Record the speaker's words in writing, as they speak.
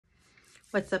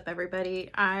What's up, everybody?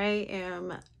 I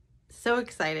am so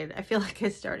excited. I feel like I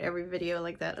start every video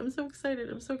like that. I'm so excited.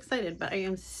 I'm so excited. But I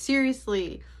am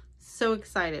seriously so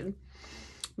excited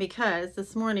because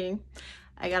this morning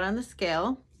I got on the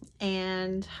scale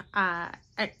and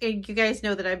you guys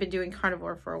know that I've been doing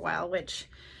carnivore for a while, which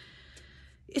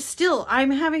is still,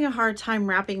 I'm having a hard time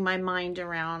wrapping my mind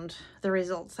around the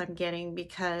results I'm getting,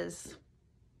 because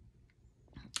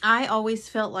I always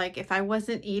felt like if I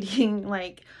wasn't eating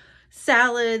like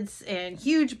salads and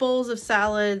huge bowls of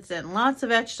salads and lots of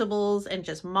vegetables and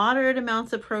just moderate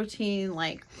amounts of protein,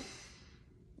 like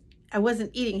I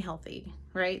wasn't eating healthy,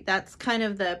 right? That's kind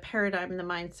of the paradigm, the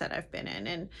mindset I've been in.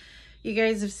 And you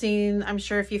guys have seen, I'm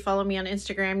sure if you follow me on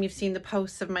Instagram, you've seen the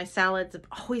posts of my salads of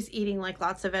always eating like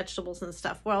lots of vegetables and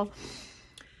stuff. Well,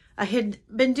 I had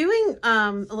been doing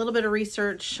a little bit of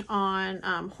research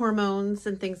on hormones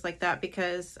and things like that,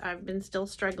 because I've been still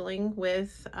struggling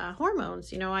with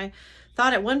hormones. You know, I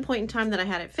thought at one point in time that I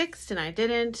had it fixed, and I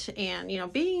didn't. And, you know,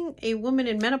 being a woman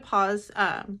in menopause,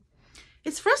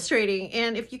 it's frustrating.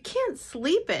 And if you can't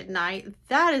sleep at night,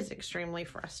 that is extremely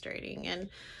frustrating. And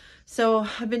so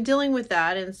I've been dealing with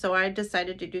that. And so I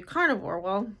decided to do carnivore.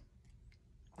 Well,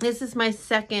 this is my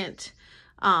second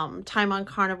time on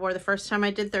carnivore. The first time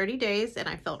I did 30 days and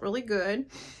I felt really good.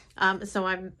 So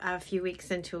I'm a few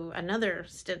weeks into another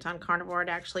stint on carnivore. I'd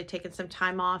actually taken some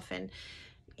time off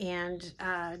and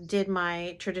did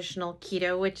my traditional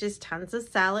keto, which is tons of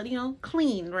salad, you know,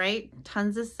 clean, right?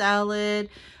 Tons of salad,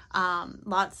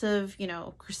 lots of, you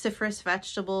know, cruciferous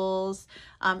vegetables,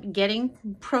 getting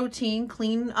protein,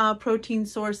 clean protein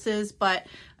sources, but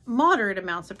moderate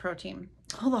amounts of protein.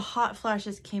 Oh, the hot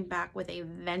flashes came back with a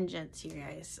vengeance, you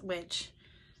guys, which,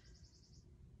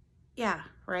 yeah,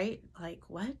 right? Like,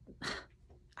 what?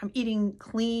 I'm eating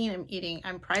clean.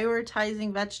 I'm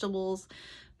prioritizing vegetables,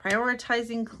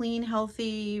 prioritizing clean,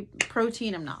 healthy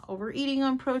protein. I'm not overeating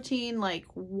on protein. Like,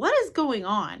 what is going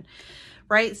on?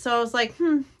 Right? So I was like,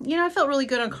 you know, I felt really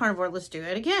good on carnivore. Let's do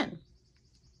it again.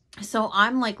 So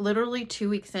I'm like literally 2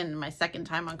 weeks in, my second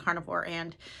time on carnivore,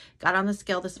 and got on the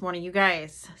scale this morning. You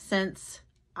guys, since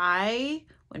I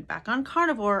went back on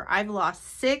carnivore, I've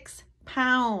lost 6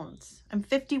 pounds. I'm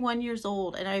 51 years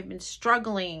old and I've been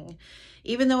struggling,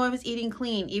 even though I was eating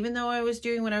clean, even though I was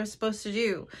doing what I was supposed to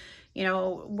do, you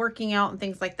know, working out and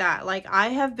things like that. Like, I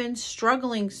have been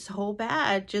struggling so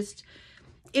bad. Just,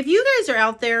 if you guys are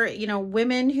out there, you know,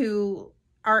 women who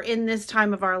are in this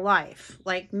time of our life,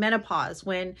 like menopause,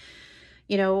 when,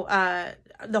 you know,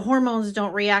 the hormones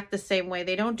don't react the same way.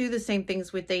 They don't do the same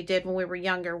things they did when we were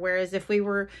younger. Whereas if we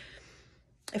were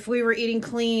eating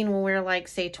clean when we were like,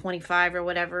 say, 25 or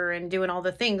whatever, and doing all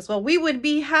the things, well, we would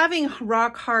be having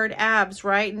rock hard abs,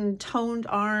 right? And toned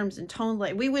arms and toned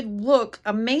legs. We would look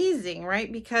amazing,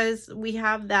 right? Because we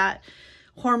have that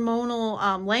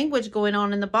hormonal language going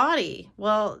on in the body.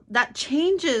 Well, that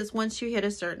changes once you hit a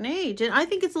certain age. And I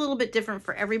think it's a little bit different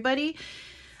for everybody.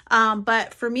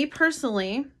 But for me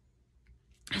personally,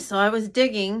 so I was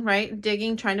digging,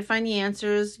 trying to find the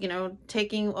answers, you know,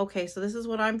 okay, so this is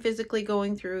what I'm physically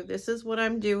going through. This is what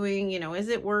I'm doing, you know, is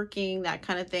it working? That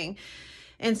kind of thing.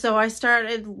 And so I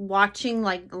started watching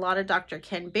like a lot of Dr.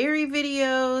 Ken Berry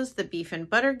videos, the Beef and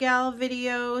Butter Gal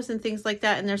videos and things like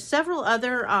that. And there's several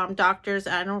other doctors,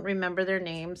 I don't remember their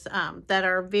names, that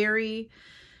are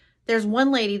there's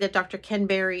one lady that Dr. Ken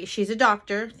Berry, she's a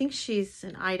doctor. I think she's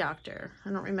an eye doctor. I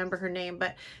don't remember her name,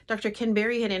 but Dr. Ken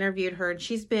Berry had interviewed her, and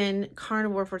she's been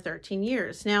carnivore for 13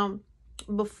 years. Now,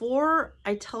 before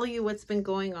I tell you what's been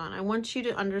going on, I want you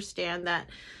to understand that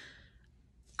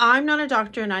I'm not a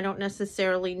doctor and I don't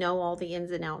necessarily know all the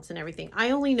ins and outs and everything. I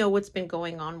only know what's been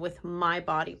going on with my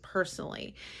body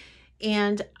personally.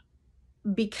 And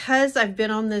because I've been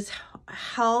on this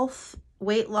health,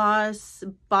 weight loss,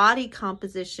 body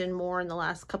composition more in the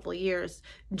last couple of years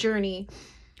journey,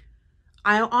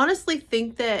 I honestly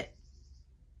think that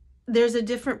there's a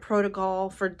different protocol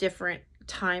for different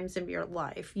times of your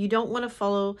life. You don't want to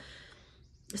follow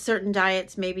certain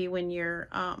diets maybe when you're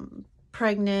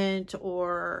pregnant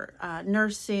or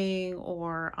nursing,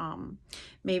 or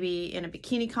maybe in a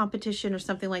bikini competition or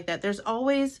something like that. There's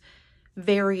always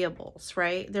variables,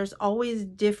 right? There's always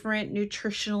different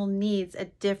nutritional needs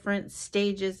at different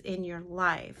stages in your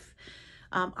life.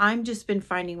 I'm just been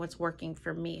finding what's working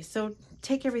for me. So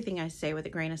take everything I say with a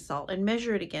grain of salt and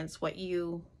measure it against what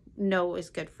you know is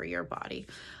good for your body.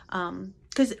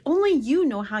 Because only you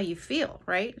know how you feel,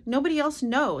 right? Nobody else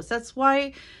knows. That's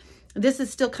why this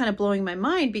is still kind of blowing my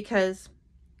mind, because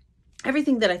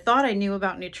everything that I thought I knew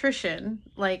about nutrition,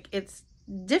 like, it's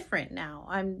different now.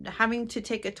 I'm having to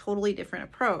take a totally different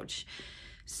approach.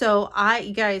 So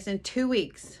you guys, in 2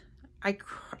 weeks,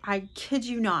 I kid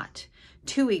you not,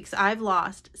 2 weeks, I've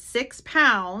lost 6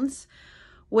 pounds,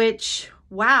 which,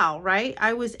 wow, right?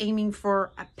 I was aiming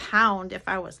for a pound if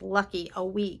I was lucky a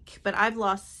week, but I've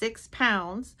lost 6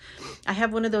 pounds. I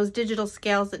have one of those digital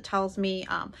scales that tells me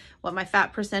what my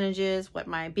fat percentage is, what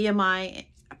my BMI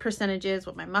percentage is,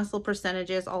 what my muscle percentage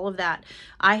is, all of that.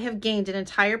 I have gained an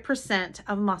entire percent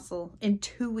of muscle in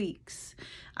 2 weeks.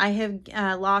 I have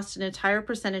lost an entire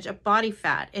percentage of body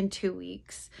fat in 2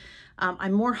 weeks.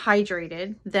 I'm more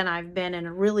hydrated than I've been in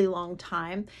a really long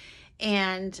time.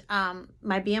 And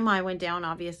my BMI went down,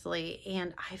 obviously,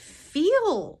 and I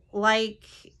feel really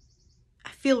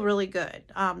good.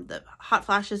 The hot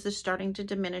flashes is starting to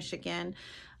diminish again.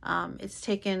 It's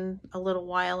taken a little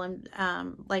while. And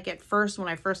like at first, when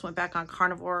I first went back on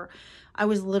carnivore, I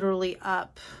was literally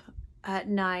up at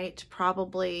night,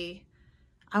 probably,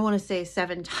 I want to say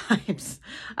 7 times.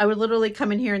 I would literally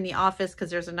come in here in the office because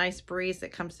there's a nice breeze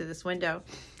that comes through this window.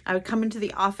 I would come into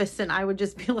the office and I would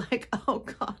just be like, oh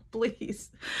God, please.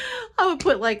 I would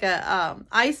put like a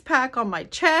ice pack on my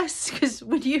chest, because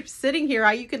when you're sitting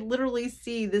here, you could literally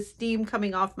see the steam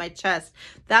coming off my chest.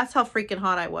 That's how freaking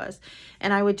hot I was.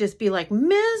 And I would just be like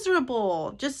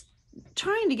miserable, just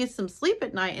trying to get some sleep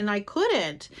at night, and I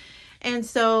couldn't. And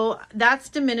so that's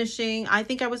diminishing. I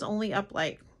think I was only up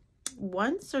like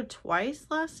once or twice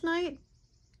last night.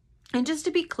 And just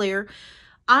to be clear,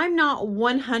 I'm not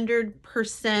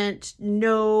 100%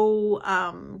 no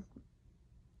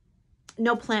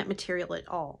plant material at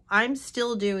all. I'm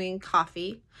still doing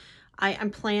coffee.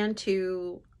 I'm planning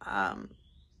to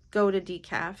go to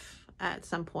decaf at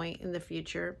some point in the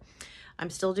future.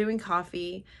 I'm still doing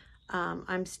coffee.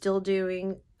 I'm still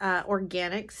doing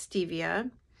organic stevia.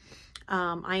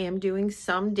 I am doing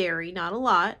some dairy, not a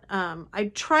lot.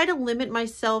 I try to limit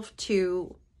myself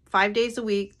to 5 days a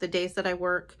week, the days that I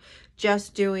work,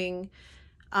 just doing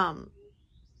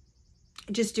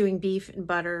beef and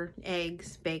butter,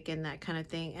 eggs, bacon, that kind of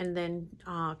thing. And then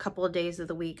a couple of days of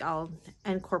the week, I'll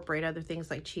incorporate other things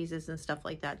like cheeses and stuff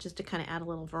like that, just to kind of add a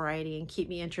little variety and keep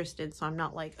me interested. So I'm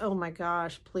not like, oh my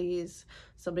gosh, please,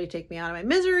 somebody take me out of my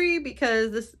misery,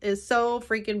 because this is so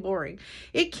freaking boring.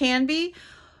 It can be.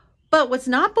 But what's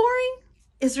not boring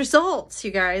is results,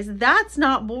 you guys. That's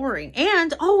not boring.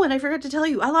 And, oh, and I forgot to tell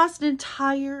you, I lost an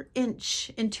entire inch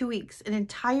in 2 weeks, an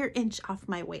entire inch off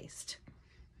my waist,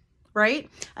 right?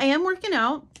 I am working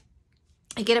out.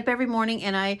 I get up every morning,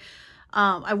 and I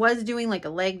was doing like a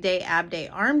leg day, ab day,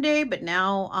 arm day, but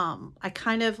now I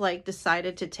kind of like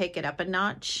decided to take it up a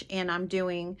notch, and I'm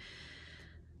doing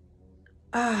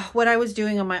what I was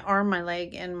doing on my arm, my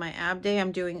leg, and my ab day.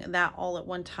 I'm doing that all at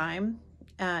one time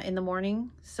in the morning.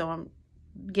 So I'm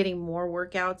getting more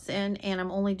workouts in, and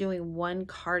I'm only doing 1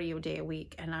 cardio day a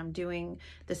week, and I'm doing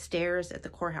the stairs at the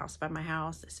courthouse by my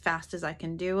house as fast as I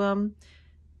can do them.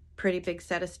 Pretty big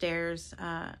set of stairs,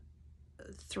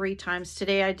 3 times.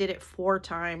 Today I did it 4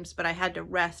 times, but I had to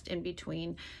rest in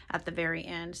between at the very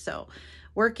end. So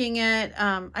working it,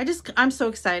 I'm so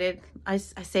excited. I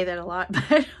say that a lot,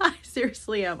 but I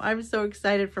seriously am. I'm so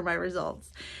excited for my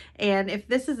results. And if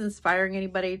this is inspiring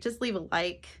anybody, just leave a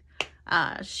like,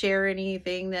 share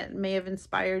anything that may have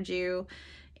inspired you.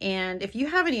 And if you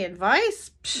have any advice,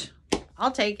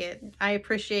 I'll take it. I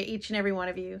appreciate each and every one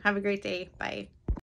of you. Have a great day. Bye.